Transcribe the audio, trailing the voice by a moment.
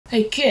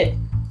Hey kid,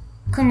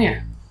 come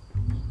here.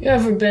 You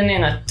ever been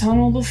in a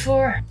tunnel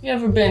before? You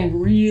ever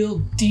been real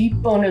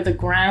deep under the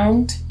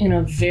ground in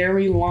a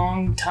very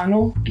long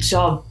tunnel? It's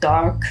all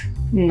dark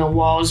and the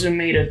walls are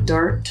made of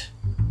dirt.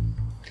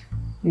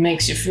 It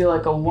makes you feel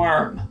like a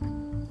worm.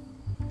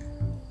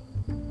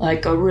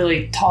 Like a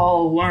really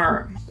tall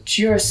worm. But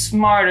you're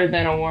smarter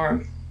than a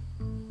worm.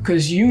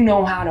 'Cause you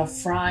know how to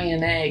fry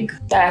an egg.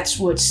 That's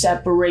what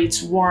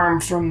separates worm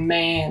from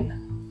man.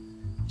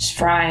 Is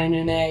frying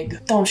an egg.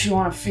 Don't you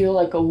want to feel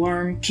like a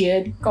worm,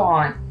 kid? Go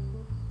on.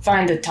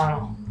 Find a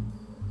tunnel.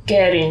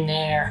 Get in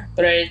there.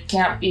 But it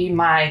can't be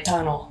my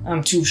tunnel.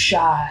 I'm too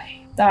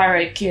shy.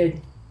 Alright,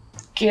 kid.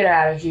 Get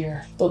out of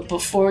here. But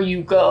before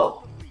you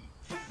go,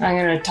 I'm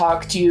gonna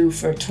talk to you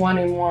for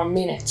 20 more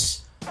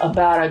minutes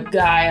about a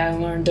guy I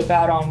learned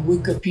about on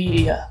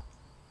Wikipedia.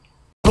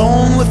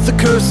 Born with the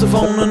curse of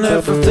owning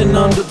everything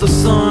under the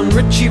sun.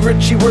 Richie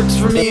works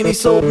for me and he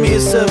sold me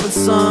his 7th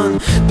son.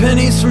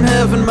 Pennies from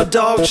heaven, my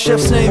dog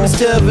chef's name is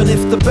Devin.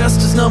 If the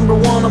best is number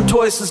 1, I'm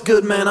twice as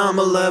good, man, I'm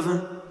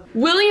 11.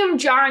 William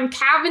John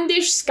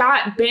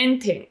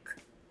Cavendish-Scott-Bentinck,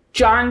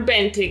 John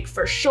Bentinck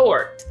for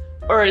short,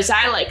 or as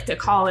I like to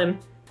call him,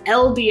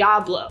 El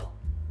Diablo,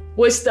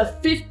 was the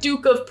 5th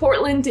Duke of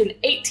Portland in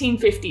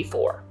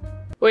 1854.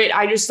 Wait,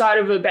 I just thought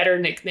of a better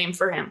nickname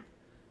for him.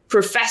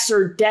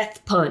 Professor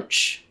Death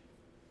Punch.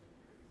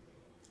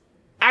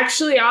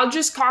 Actually, I'll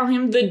just call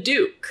him the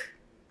Duke.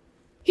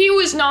 He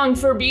was known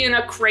for being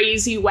a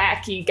crazy,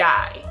 wacky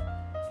guy,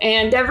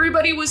 and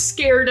everybody was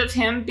scared of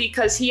him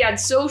because he had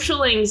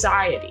social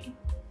anxiety.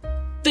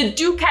 The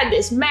Duke had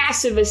this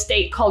massive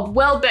estate called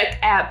Welbeck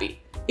Abbey.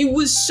 It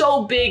was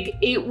so big,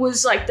 it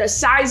was like the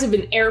size of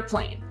an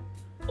airplane,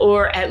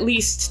 or at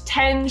least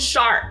 10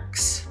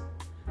 sharks,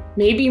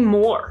 maybe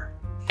more.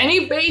 And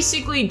he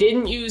basically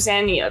didn't use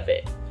any of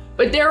it.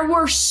 But there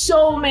were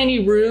so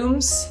many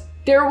rooms.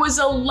 There was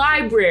a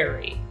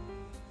library.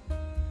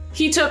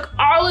 He took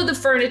all of the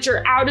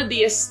furniture out of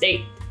the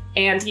estate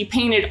and he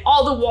painted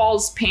all the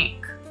walls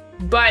pink.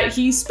 But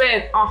he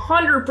spent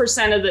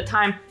 100% of the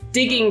time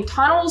digging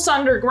tunnels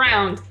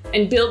underground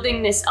and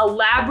building this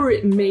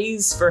elaborate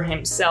maze for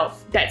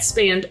himself that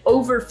spanned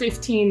over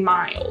 15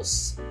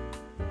 miles.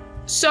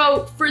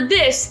 So for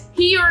this,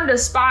 he earned a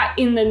spot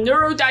in the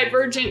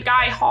Neurodivergent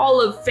Guy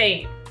Hall of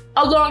Fame,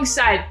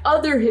 alongside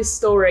other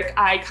historic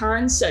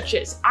icons such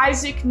as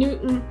Isaac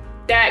Newton,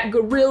 that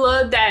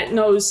gorilla that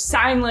knows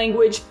sign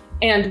language,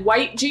 and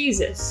White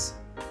Jesus.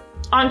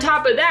 On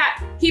top of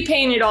that, he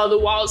painted all the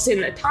walls in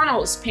the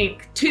tunnels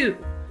pink too.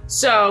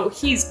 So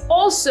he's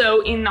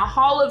also in the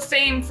Hall of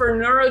Fame for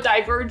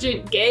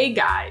neurodivergent gay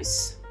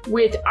guys,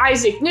 with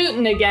Isaac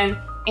Newton again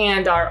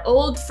and our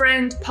old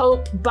friend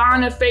Pope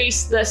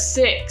Boniface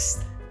VI.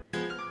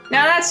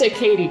 Now that's a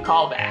Katie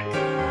callback.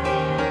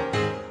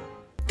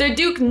 The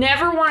Duke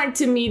never wanted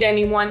to meet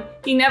anyone,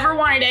 he never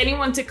wanted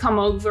anyone to come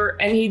over,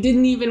 and he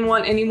didn't even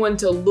want anyone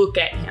to look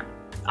at him.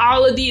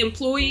 All of the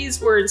employees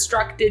were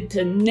instructed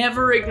to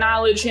never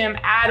acknowledge him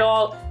at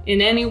all in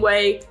any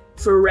way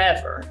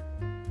forever.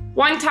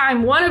 One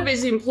time, one of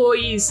his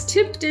employees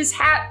tipped his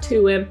hat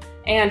to him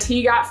and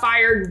he got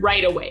fired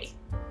right away.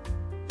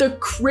 The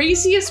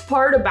craziest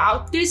part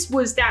about this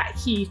was that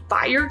he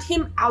fired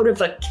him out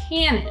of a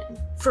cannon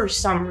for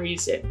some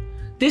reason.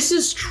 This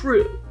is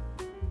true.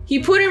 He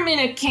put him in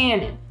a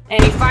cannon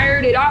and he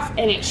fired it off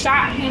and it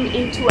shot him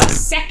into a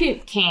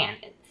second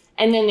cannon.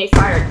 And then they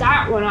fired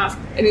that one off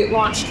and it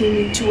launched him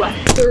into a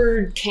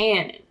third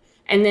cannon.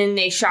 And then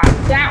they shot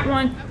that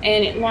one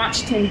and it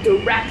launched him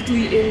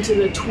directly into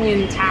the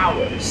Twin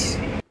Towers.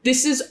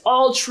 This is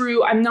all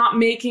true. I'm not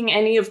making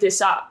any of this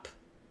up.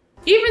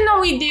 Even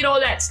though he did all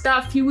that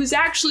stuff, he was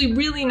actually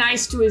really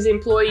nice to his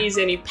employees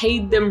and he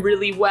paid them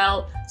really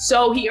well.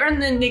 So he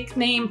earned the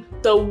nickname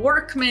the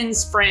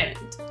Workman's Friend,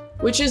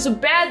 which is a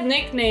bad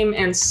nickname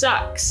and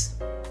sucks.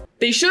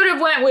 They should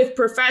have went with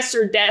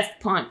Professor Death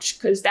Punch,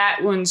 because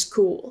that one's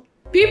cool.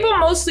 People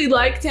mostly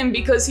liked him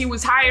because he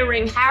was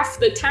hiring half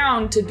the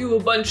town to do a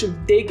bunch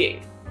of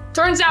digging.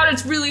 Turns out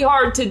it's really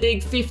hard to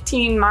dig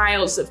 15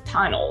 miles of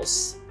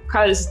tunnels,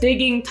 because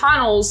digging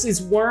tunnels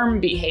is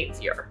worm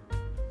behavior.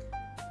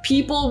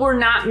 People were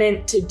not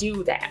meant to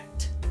do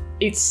that.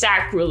 It's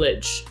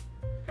sacrilege.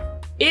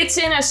 It's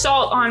an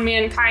assault on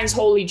mankind's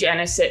holy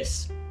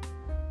genesis.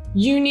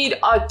 You need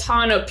a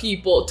ton of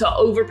people to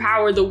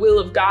overpower the will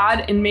of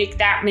God and make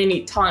that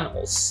many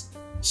tunnels.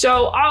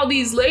 So all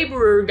these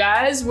laborer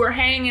guys were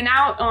hanging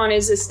out on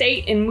his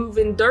estate and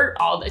moving dirt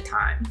all the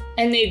time.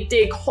 And they'd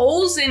dig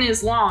holes in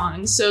his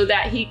lawn so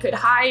that he could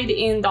hide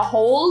in the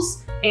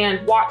holes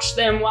and watch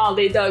them while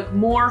they dug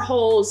more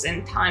holes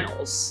and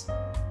tunnels.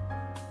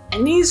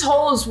 And these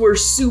holes were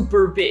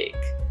super big.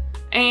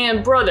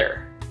 And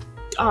brother,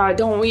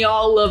 don't we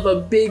all love a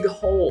big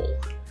hole?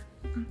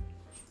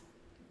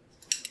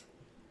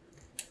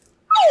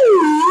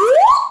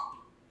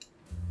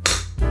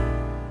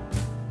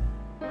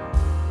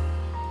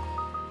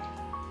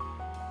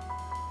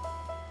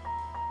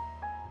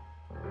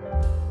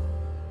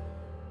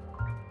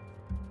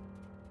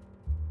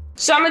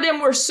 Some of them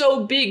were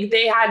so big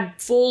they had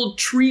full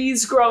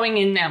trees growing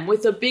in them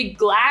with a big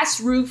glass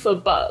roof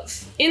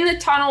above. In the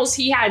tunnels,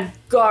 he had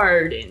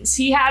gardens,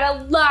 he had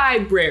a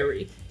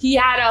library, he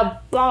had a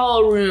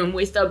ballroom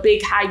with a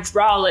big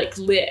hydraulic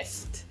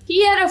lift.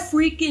 He had a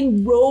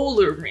freaking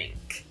roller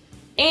rink.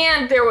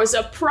 And there was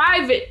a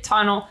private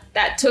tunnel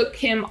that took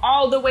him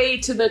all the way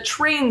to the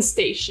train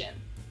station,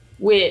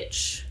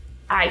 which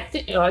I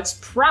think it's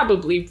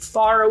probably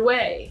far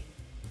away.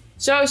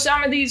 So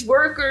some of these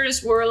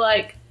workers were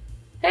like,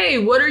 hey,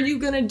 what are you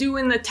gonna do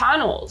in the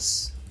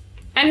tunnels?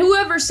 And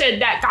whoever said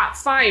that got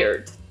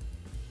fired.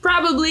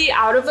 Probably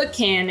out of a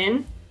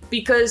cannon,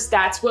 because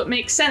that's what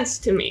makes sense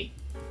to me.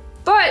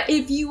 But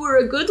if you were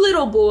a good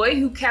little boy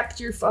who kept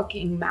your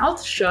fucking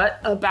mouth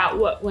shut about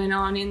what went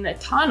on in the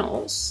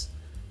tunnels,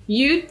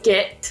 you'd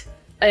get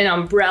an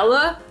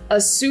umbrella, a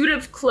suit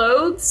of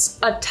clothes,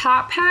 a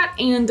top hat,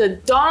 and a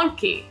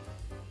donkey,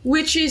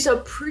 which is a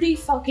pretty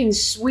fucking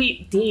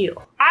sweet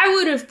deal. I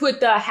would have put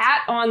the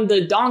hat on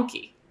the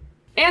donkey.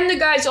 And the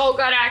guys all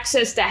got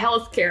access to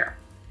healthcare.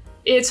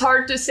 It's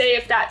hard to say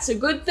if that's a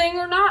good thing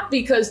or not,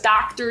 because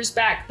doctors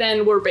back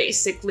then were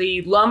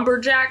basically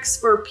lumberjacks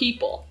for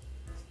people.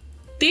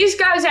 These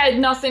guys had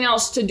nothing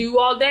else to do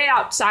all day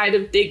outside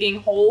of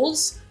digging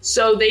holes,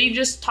 so they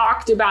just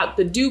talked about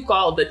the Duke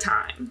all the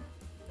time.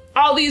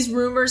 All these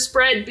rumors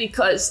spread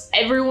because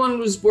everyone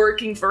was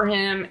working for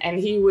him and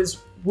he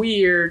was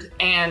weird,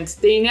 and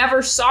they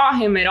never saw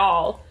him at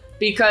all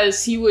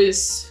because he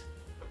was,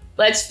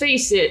 let's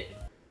face it,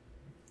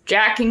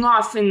 jacking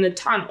off in the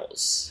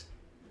tunnels.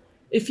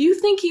 If you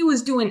think he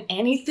was doing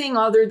anything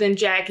other than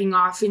jacking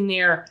off in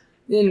there,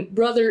 then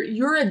brother,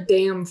 you're a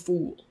damn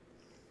fool.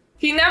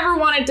 He never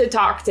wanted to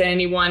talk to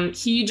anyone.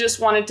 He just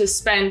wanted to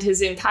spend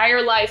his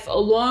entire life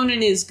alone in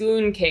his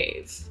goon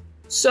cave.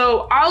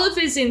 So all of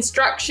his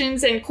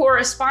instructions and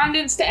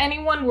correspondence to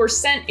anyone were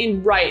sent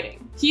in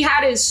writing. He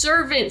had his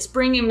servants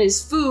bring him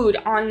his food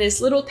on this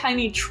little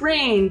tiny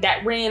train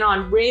that ran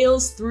on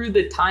rails through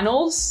the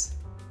tunnels.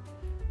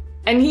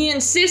 And he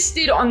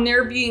insisted on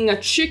there being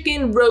a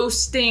chicken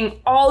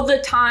roasting all the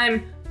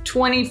time,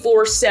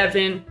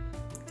 24/7.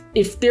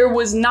 If there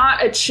was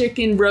not a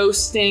chicken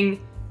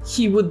roasting,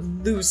 he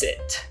would lose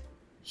it.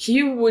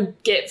 He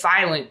would get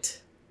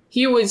violent.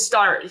 He would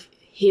start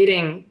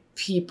hitting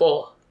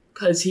people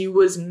because he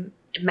was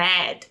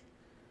mad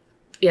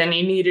and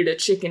he needed a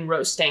chicken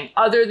roasting.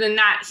 Other than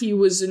that, he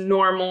was a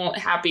normal,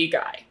 happy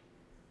guy.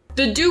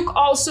 The Duke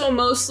also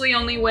mostly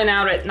only went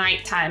out at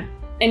nighttime.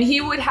 And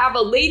he would have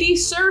a lady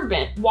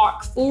servant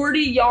walk 40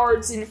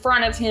 yards in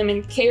front of him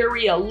and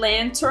carry a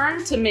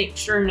lantern to make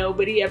sure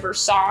nobody ever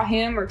saw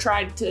him or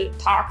tried to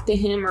talk to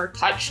him or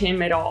touch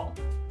him at all.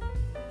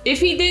 If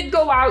he did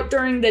go out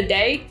during the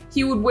day,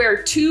 he would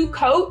wear 2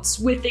 coats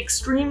with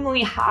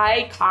extremely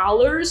high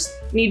collars,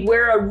 and he'd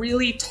wear a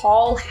really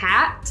tall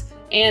hat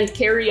and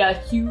carry a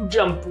huge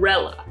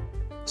umbrella.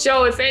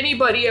 So if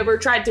anybody ever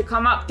tried to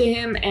come up to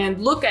him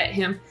and look at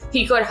him,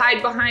 he could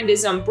hide behind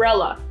his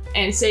umbrella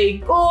and say,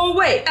 "Go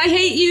away, I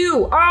hate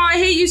you. Oh, I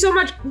hate you so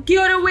much.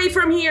 Get away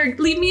from here.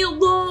 Leave me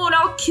alone.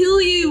 I'll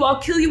kill you. I'll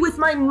kill you with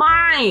my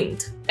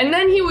mind." And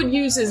then he would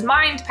use his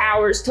mind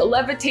powers to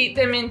levitate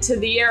them into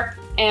the air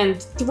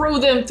and throw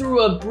them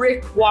through a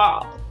brick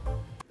wall.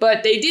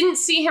 But they didn't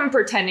see him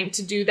pretending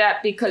to do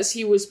that because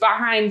he was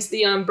behind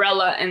the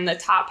umbrella and the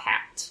top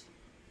hat.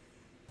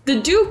 The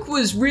Duke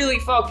was really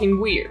fucking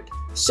weird.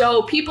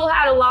 So people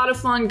had a lot of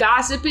fun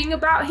gossiping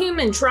about him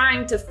and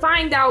trying to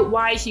find out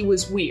why he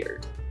was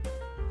weird.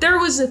 There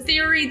was a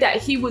theory that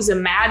he was a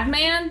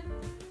madman.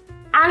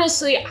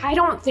 Honestly, I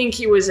don't think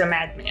he was a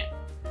madman.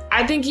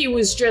 I think he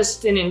was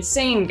just an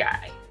insane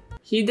guy.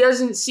 He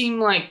doesn't seem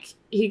like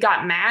he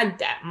got mad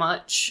that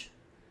much.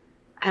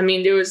 I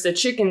mean, there was the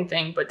chicken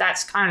thing, but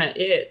that's kind of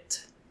it.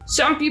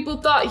 Some people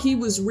thought he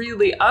was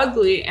really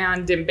ugly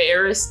and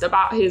embarrassed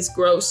about his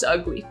gross,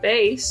 ugly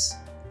face.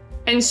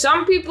 And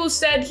some people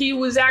said he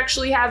was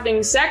actually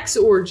having sex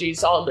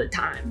orgies all the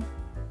time.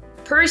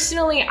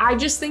 Personally, I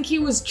just think he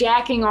was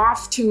jacking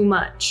off too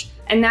much,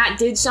 and that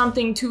did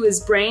something to his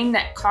brain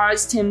that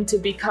caused him to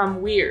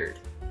become weird.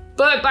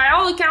 But by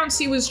all accounts,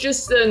 he was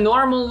just a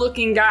normal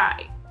looking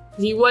guy.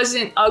 He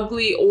wasn't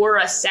ugly or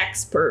a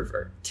sex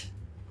pervert.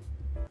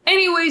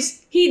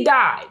 Anyways, he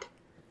died,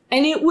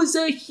 and it was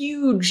a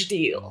huge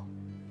deal.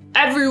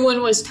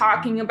 Everyone was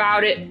talking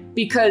about it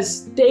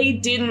because they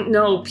didn't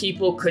know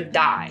people could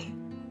die.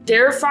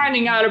 They're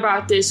finding out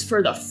about this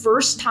for the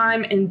first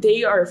time and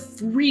they are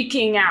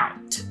freaking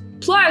out.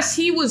 Plus,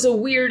 he was a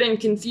weird and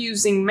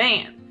confusing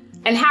man,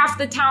 and half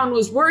the town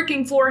was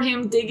working for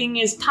him digging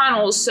his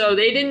tunnels, so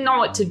they didn't know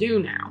what to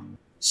do now.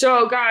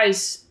 So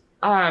guys,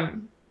 I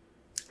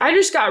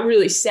just got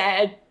really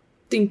sad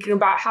thinking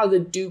about how the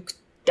Duke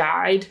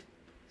died.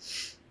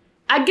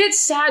 I get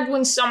sad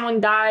when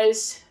someone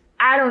dies.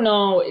 I don't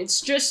know,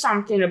 it's just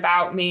something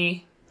about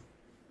me.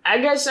 I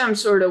guess I'm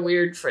sort of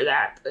weird for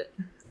that, but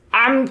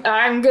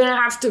I'm gonna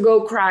have to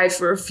go cry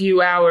for a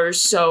few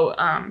hours, so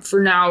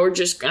for now we're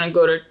just gonna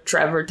go to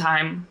Trevor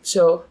time.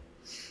 So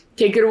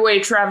take it away,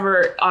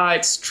 Trevor.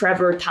 It's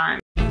Trevor time.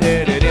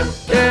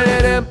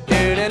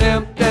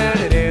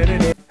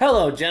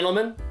 Hello,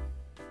 gentlemen,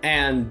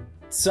 and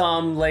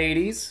some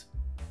ladies.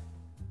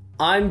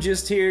 I'm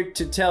just here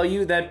to tell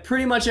you that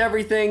pretty much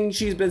everything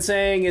she's been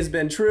saying has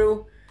been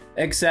true,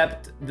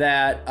 except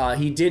that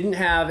he didn't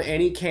have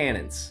any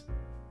cannons.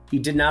 He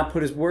did not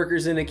put his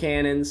workers into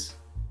cannons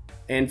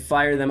and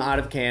fire them out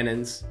of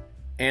cannons,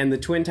 and the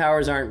Twin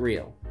Towers aren't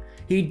real.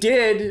 He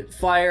did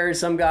fire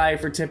some guy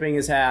for tipping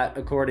his hat,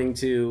 according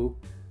to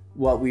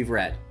what we've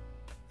read.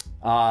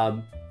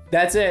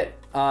 That's it.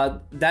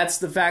 That's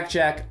the fact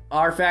check.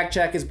 Our fact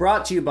check is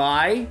brought to you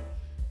by...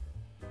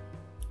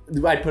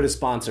 I'd put a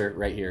sponsor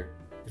right here.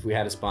 If we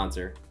had a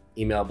sponsor,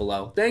 email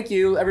below. Thank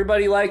you.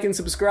 Everybody like and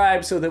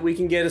subscribe so that we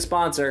can get a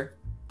sponsor.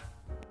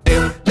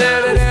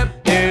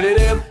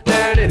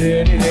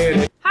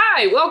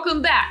 Hi,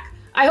 welcome back.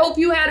 I hope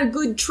you had a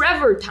good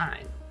Trevor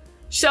time.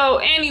 So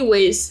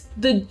anyways,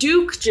 the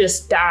Duke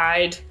just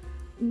died.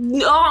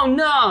 Oh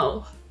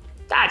no,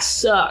 that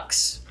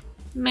sucks.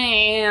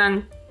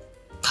 Man,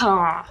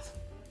 I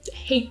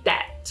hate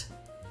that.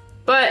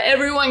 But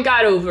everyone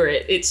got over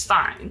it, it's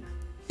fine.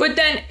 But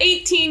then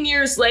 18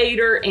 years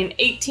later, in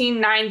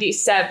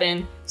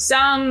 1897,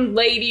 some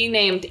lady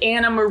named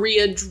Anna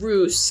Maria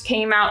Druce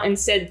came out and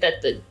said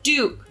that the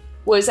Duke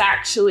was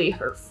actually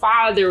her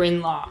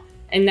father-in-law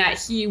and that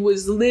he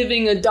was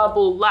living a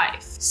double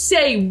life.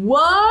 Say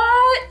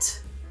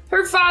what?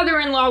 Her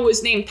father-in-law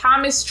was named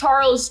Thomas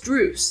Charles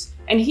Druce,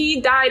 and he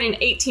died in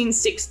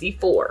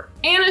 1864.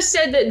 Anna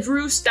said that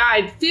Druce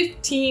died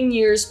 15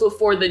 years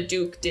before the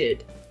Duke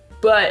did,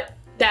 but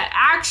that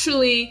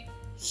actually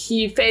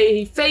he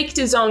faked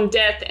his own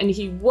death and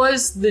he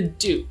was the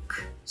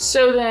Duke.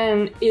 So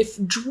then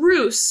if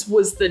Druce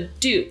was the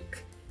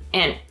Duke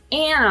and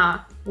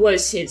Anna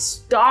was his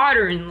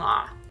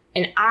daughter-in-law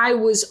and I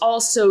was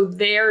also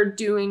there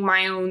doing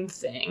my own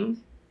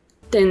thing,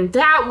 then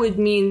that would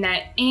mean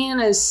that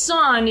Anna's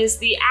son is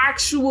the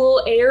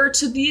actual heir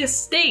to the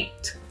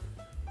estate.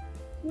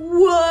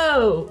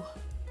 Whoa.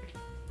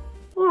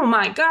 Oh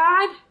my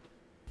God.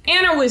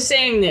 Anna was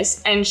saying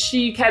this and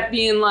she kept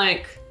being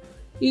like,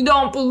 "You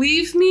don't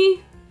believe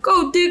me?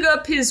 Go dig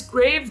up his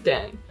grave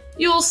then.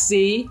 You'll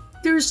see,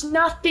 there's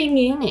nothing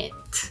in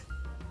it."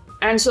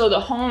 And so the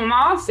Home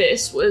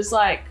Office was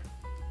like,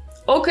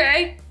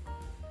 okay.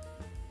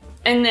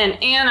 And then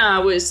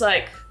Anna was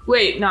like,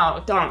 wait,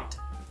 no, don't.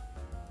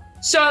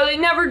 So they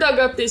never dug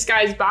up this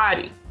guy's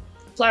body.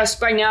 Plus,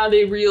 by now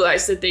they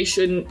realized that they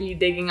shouldn't be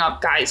digging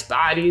up guys'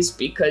 bodies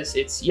because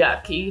it's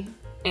yucky,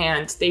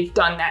 and they've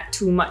done that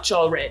too much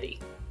already.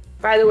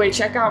 By the way,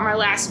 check out my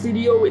last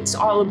video. It's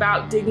all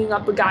about digging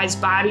up a guy's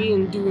body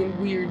and doing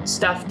weird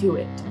stuff to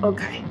it.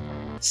 Okay.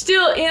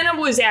 Still, Anna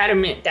was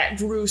adamant that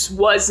Druce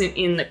wasn't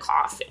in the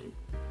coffin.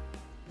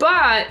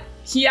 But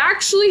he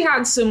actually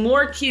had some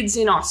more kids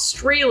in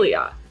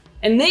Australia,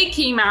 and they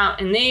came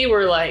out and they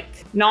were like,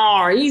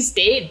 "Nah, he's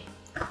dead.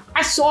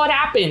 I saw it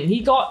happen. He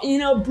got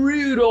in a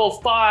brutal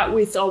fight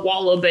with a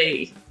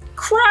wallaby.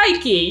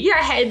 Crikey, your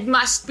head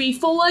must be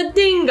full of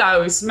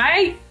dingoes,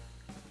 mate,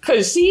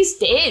 'cause he's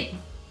dead."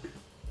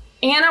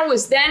 Anna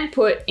was then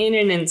put in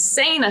an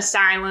insane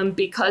asylum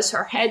because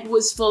her head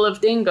was full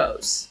of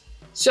dingoes.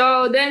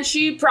 So then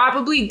she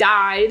probably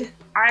died.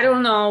 I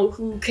don't know,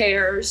 who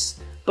cares?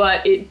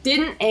 But it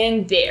didn't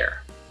end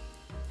there.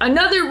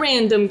 Another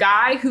random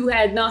guy who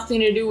had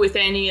nothing to do with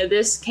any of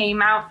this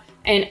came out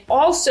and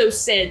also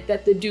said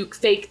that the Duke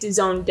faked his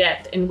own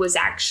death and was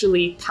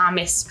actually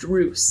Thomas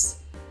Druce.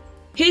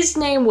 His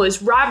name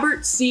was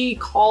Robert C.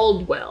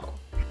 Caldwell.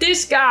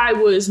 This guy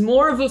was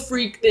more of a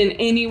freak than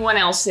anyone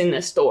else in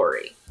the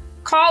story.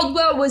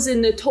 Caldwell was a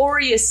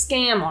notorious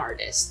scam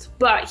artist,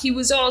 but he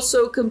was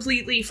also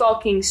completely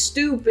fucking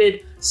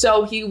stupid,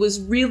 so he was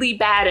really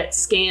bad at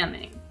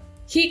scamming.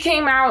 He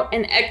came out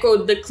and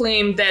echoed the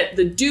claim that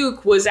the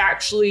Duke was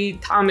actually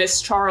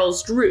Thomas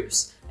Charles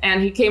Druce,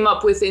 and he came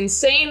up with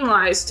insane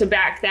lies to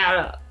back that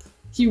up.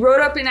 He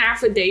wrote up an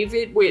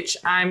affidavit, which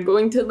I'm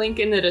going to link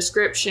in the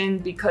description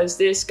because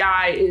this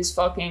guy is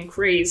fucking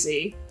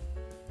crazy.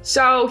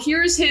 So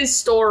here's his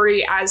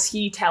story as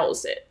he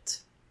tells it.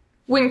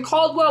 When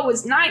Caldwell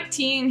was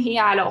 19, he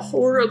had a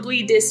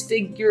horribly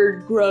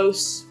disfigured,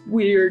 gross,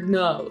 weird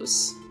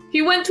nose.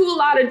 He went to a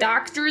lot of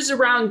doctors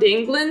around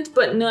England,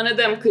 but none of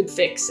them could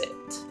fix it.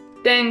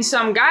 Then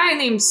some guy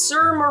named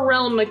Sir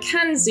Morrell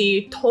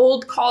Mackenzie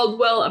told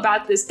Caldwell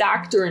about this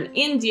doctor in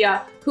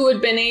India who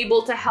had been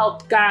able to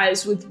help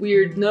guys with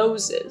weird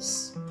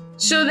noses.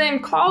 So then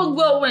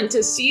Caldwell went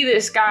to see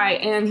this guy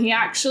and he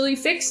actually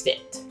fixed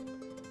it.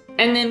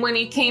 And then when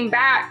he came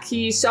back,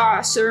 he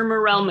saw Sir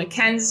Morrell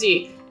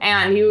Mackenzie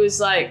and he was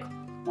like,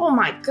 "Oh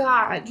my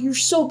God, you're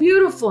so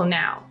beautiful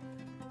now.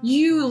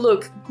 You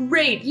look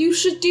great. You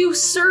should do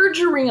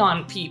surgery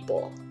on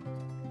people."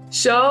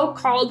 So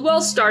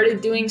Caldwell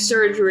started doing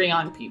surgery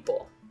on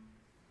people.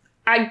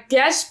 I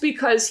guess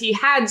because he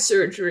had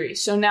surgery,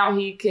 so now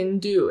he can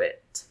do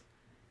it.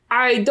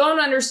 I don't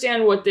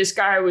understand what this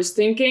guy was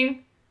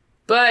thinking,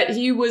 but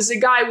he was a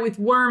guy with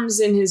worms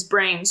in his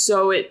brain,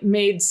 so it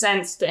made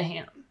sense to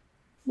him.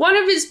 One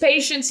of his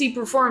patients he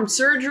performed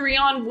surgery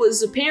on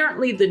was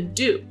apparently the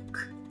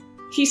Duke.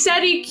 He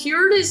said he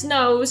cured his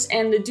nose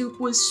and the Duke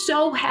was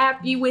so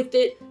happy with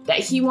it that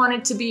he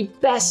wanted to be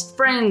best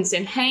friends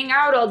and hang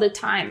out all the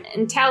time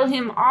and tell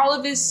him all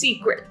of his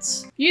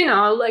secrets. You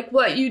know, like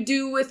what you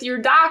do with your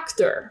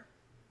doctor.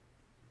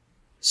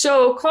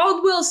 So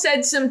Caldwell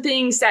said some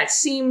things that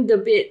seemed a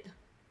bit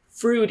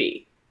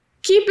fruity.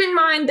 Keep in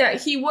mind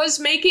that he was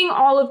making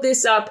all of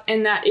this up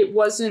and that it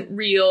wasn't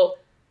real.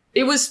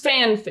 It was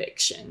fan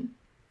fiction.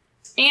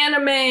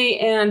 Anime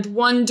and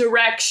One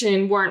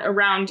Direction weren't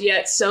around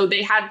yet, so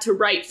they had to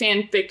write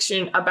fan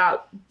fiction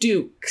about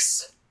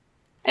dukes.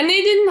 And they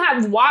didn't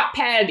have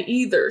Wattpad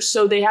either,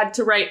 so they had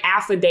to write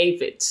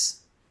affidavits.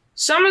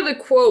 Some of the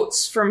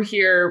quotes from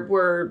here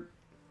were,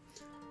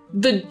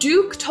 "The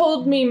Duke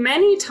told me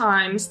many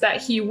times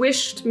that he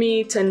wished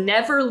me to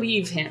never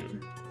leave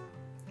him."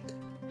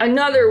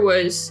 Another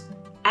was,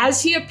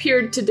 "As he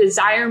appeared to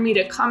desire me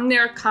to come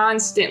there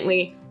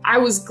constantly, I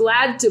was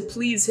glad to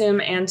please him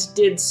and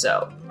did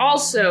so.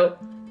 Also,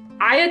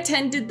 I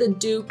attended the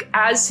Duke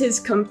as his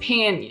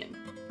companion,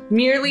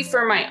 merely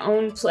for my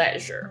own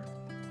pleasure."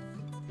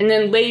 And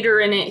then later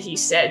in it he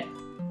said,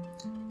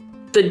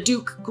 "The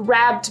Duke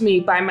grabbed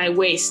me by my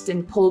waist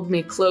and pulled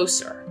me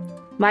closer.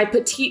 My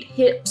petite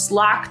hips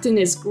locked in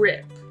his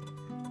grip.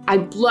 I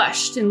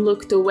blushed and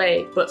looked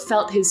away, but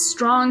felt his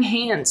strong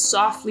hand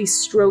softly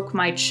stroke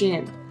my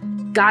chin,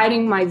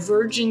 guiding my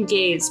virgin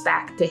gaze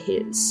back to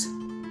his.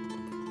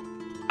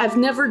 I've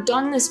never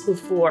done this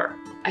before,"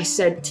 I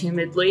said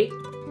timidly.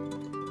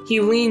 He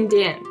leaned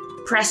in,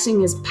 pressing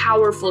his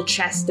powerful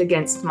chest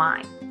against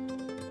mine.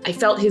 I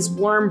felt his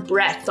warm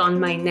breath on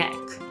my neck.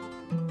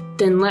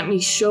 "Then let me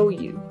show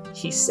you,"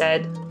 he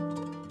said.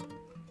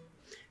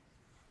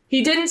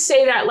 He didn't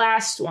say that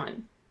last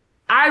one.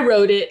 I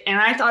wrote it and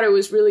I thought it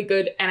was really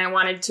good and I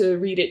wanted to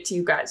read it to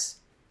you guys.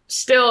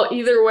 Still,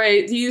 either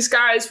way, these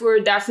guys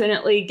were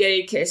definitely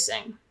gay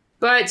kissing.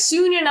 But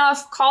soon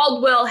enough,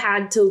 Caldwell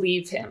had to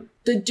leave him.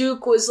 The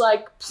Duke was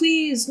like,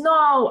 "Please,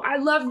 no, I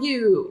love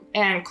you."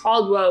 And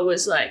Caldwell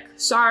was like,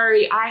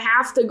 "Sorry, I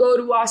have to go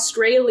to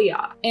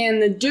Australia."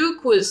 And the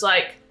Duke was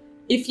like,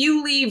 "If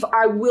you leave,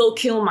 I will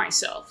kill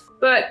myself."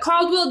 But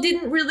Caldwell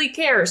didn't really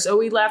care, so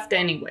he left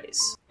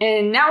anyways.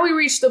 And now we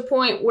reach the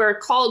point where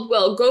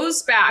Caldwell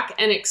goes back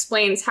and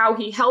explains how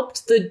he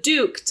helped the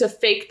Duke to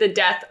fake the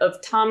death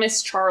of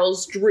Thomas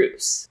Charles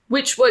Druce,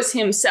 which was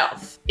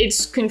himself.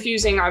 It's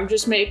confusing, I'm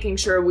just making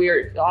sure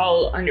we're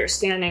all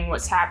understanding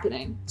what's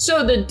happening.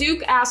 So the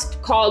Duke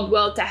asked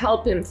Caldwell to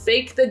help him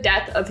fake the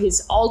death of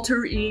his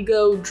alter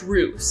ego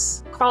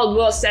Druce.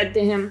 Caldwell said to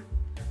him,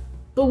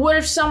 "But what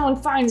if someone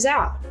finds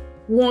out?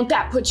 Won't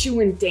that put you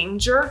in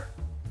danger?"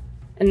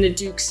 And the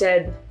Duke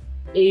said,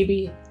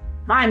 "Baby,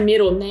 my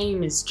middle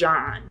name is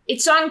John."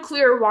 It's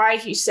unclear why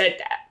he said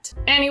that.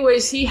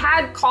 Anyways, he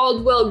had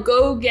Caldwell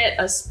go get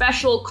a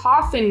special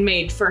coffin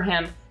made for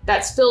him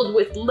that's filled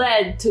with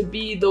lead to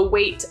be the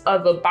weight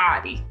of a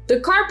body. The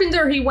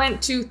carpenter he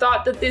went to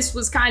thought that this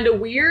was kind of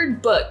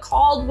weird, but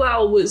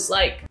Caldwell was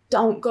like,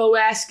 "Don't go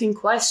asking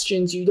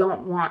questions you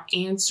don't want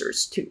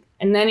answers to."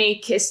 And then he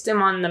kissed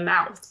him on the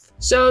mouth.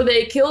 So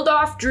they killed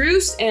off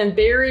Druce and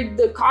buried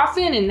the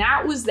coffin, and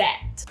that was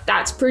that.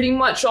 That's pretty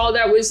much all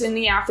that was in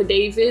the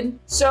affidavit.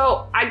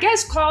 So I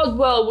guess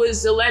Caldwell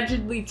was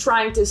allegedly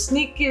trying to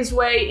sneak his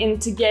way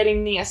into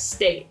getting the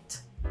estate.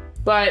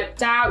 But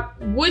that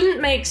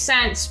wouldn't make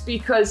sense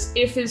because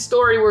if his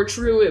story were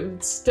true, it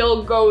would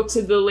still go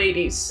to the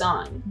lady's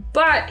son.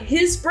 But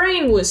his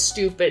brain was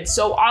stupid,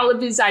 so all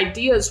of his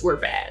ideas were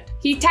bad.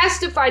 He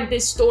testified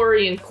this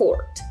story in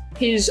court.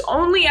 His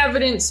only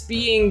evidence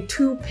being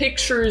 2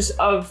 pictures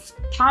of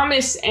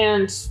Thomas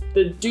and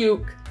the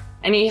Duke,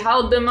 and he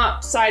held them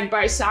up side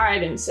by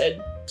side and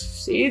said,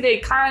 "See,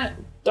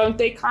 don't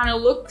they kind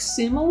of look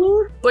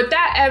similar?" But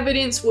that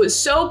evidence was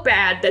so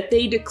bad that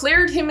they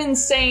declared him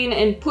insane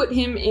and put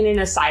him in an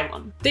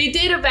asylum. They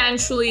did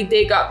eventually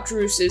dig up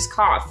Druce's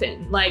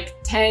coffin, like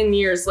 10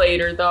 years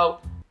later though,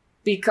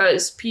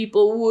 because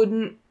people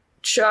wouldn't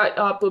shut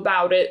up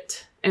about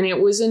it, and it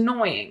was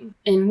annoying.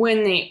 And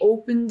when they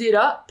opened it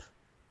up,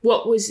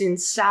 what was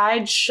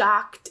inside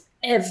shocked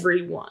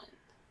everyone.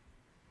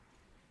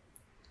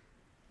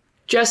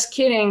 Just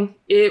kidding,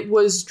 it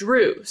was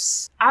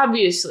Druce.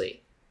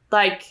 Obviously.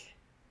 Like,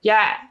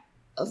 yeah,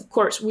 of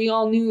course, we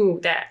all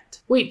knew that.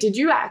 Wait, did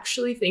you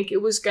actually think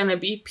it was gonna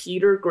be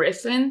Peter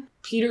Griffin?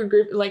 Peter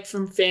Griffin, like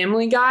from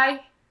Family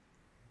Guy?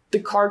 The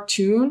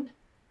cartoon?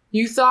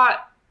 You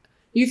thought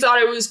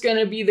it was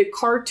gonna be the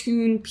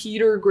cartoon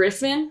Peter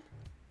Griffin?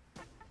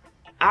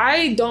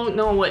 I don't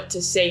know what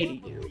to say to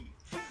you.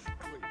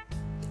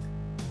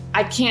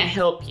 I can't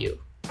help you.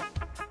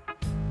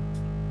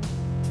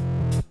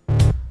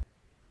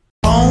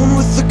 On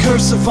with the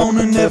curse of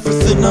owning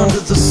everything under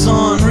the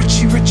sun.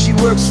 Richie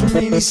works for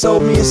me and he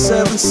sold me a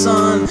 7th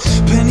son.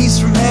 Pennies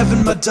from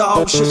heaven, my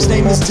dog chef's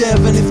name is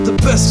Devin. If the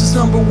best is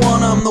number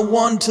 1, I'm the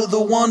one to the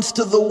ones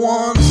to the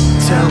ones.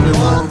 Tell me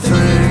one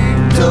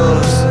thing,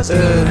 does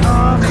it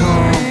come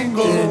in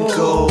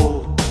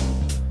gold?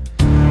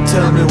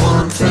 Tell me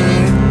one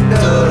thing,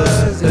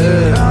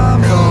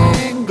 come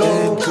and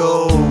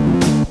go.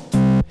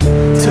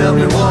 Tell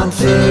me one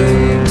thing,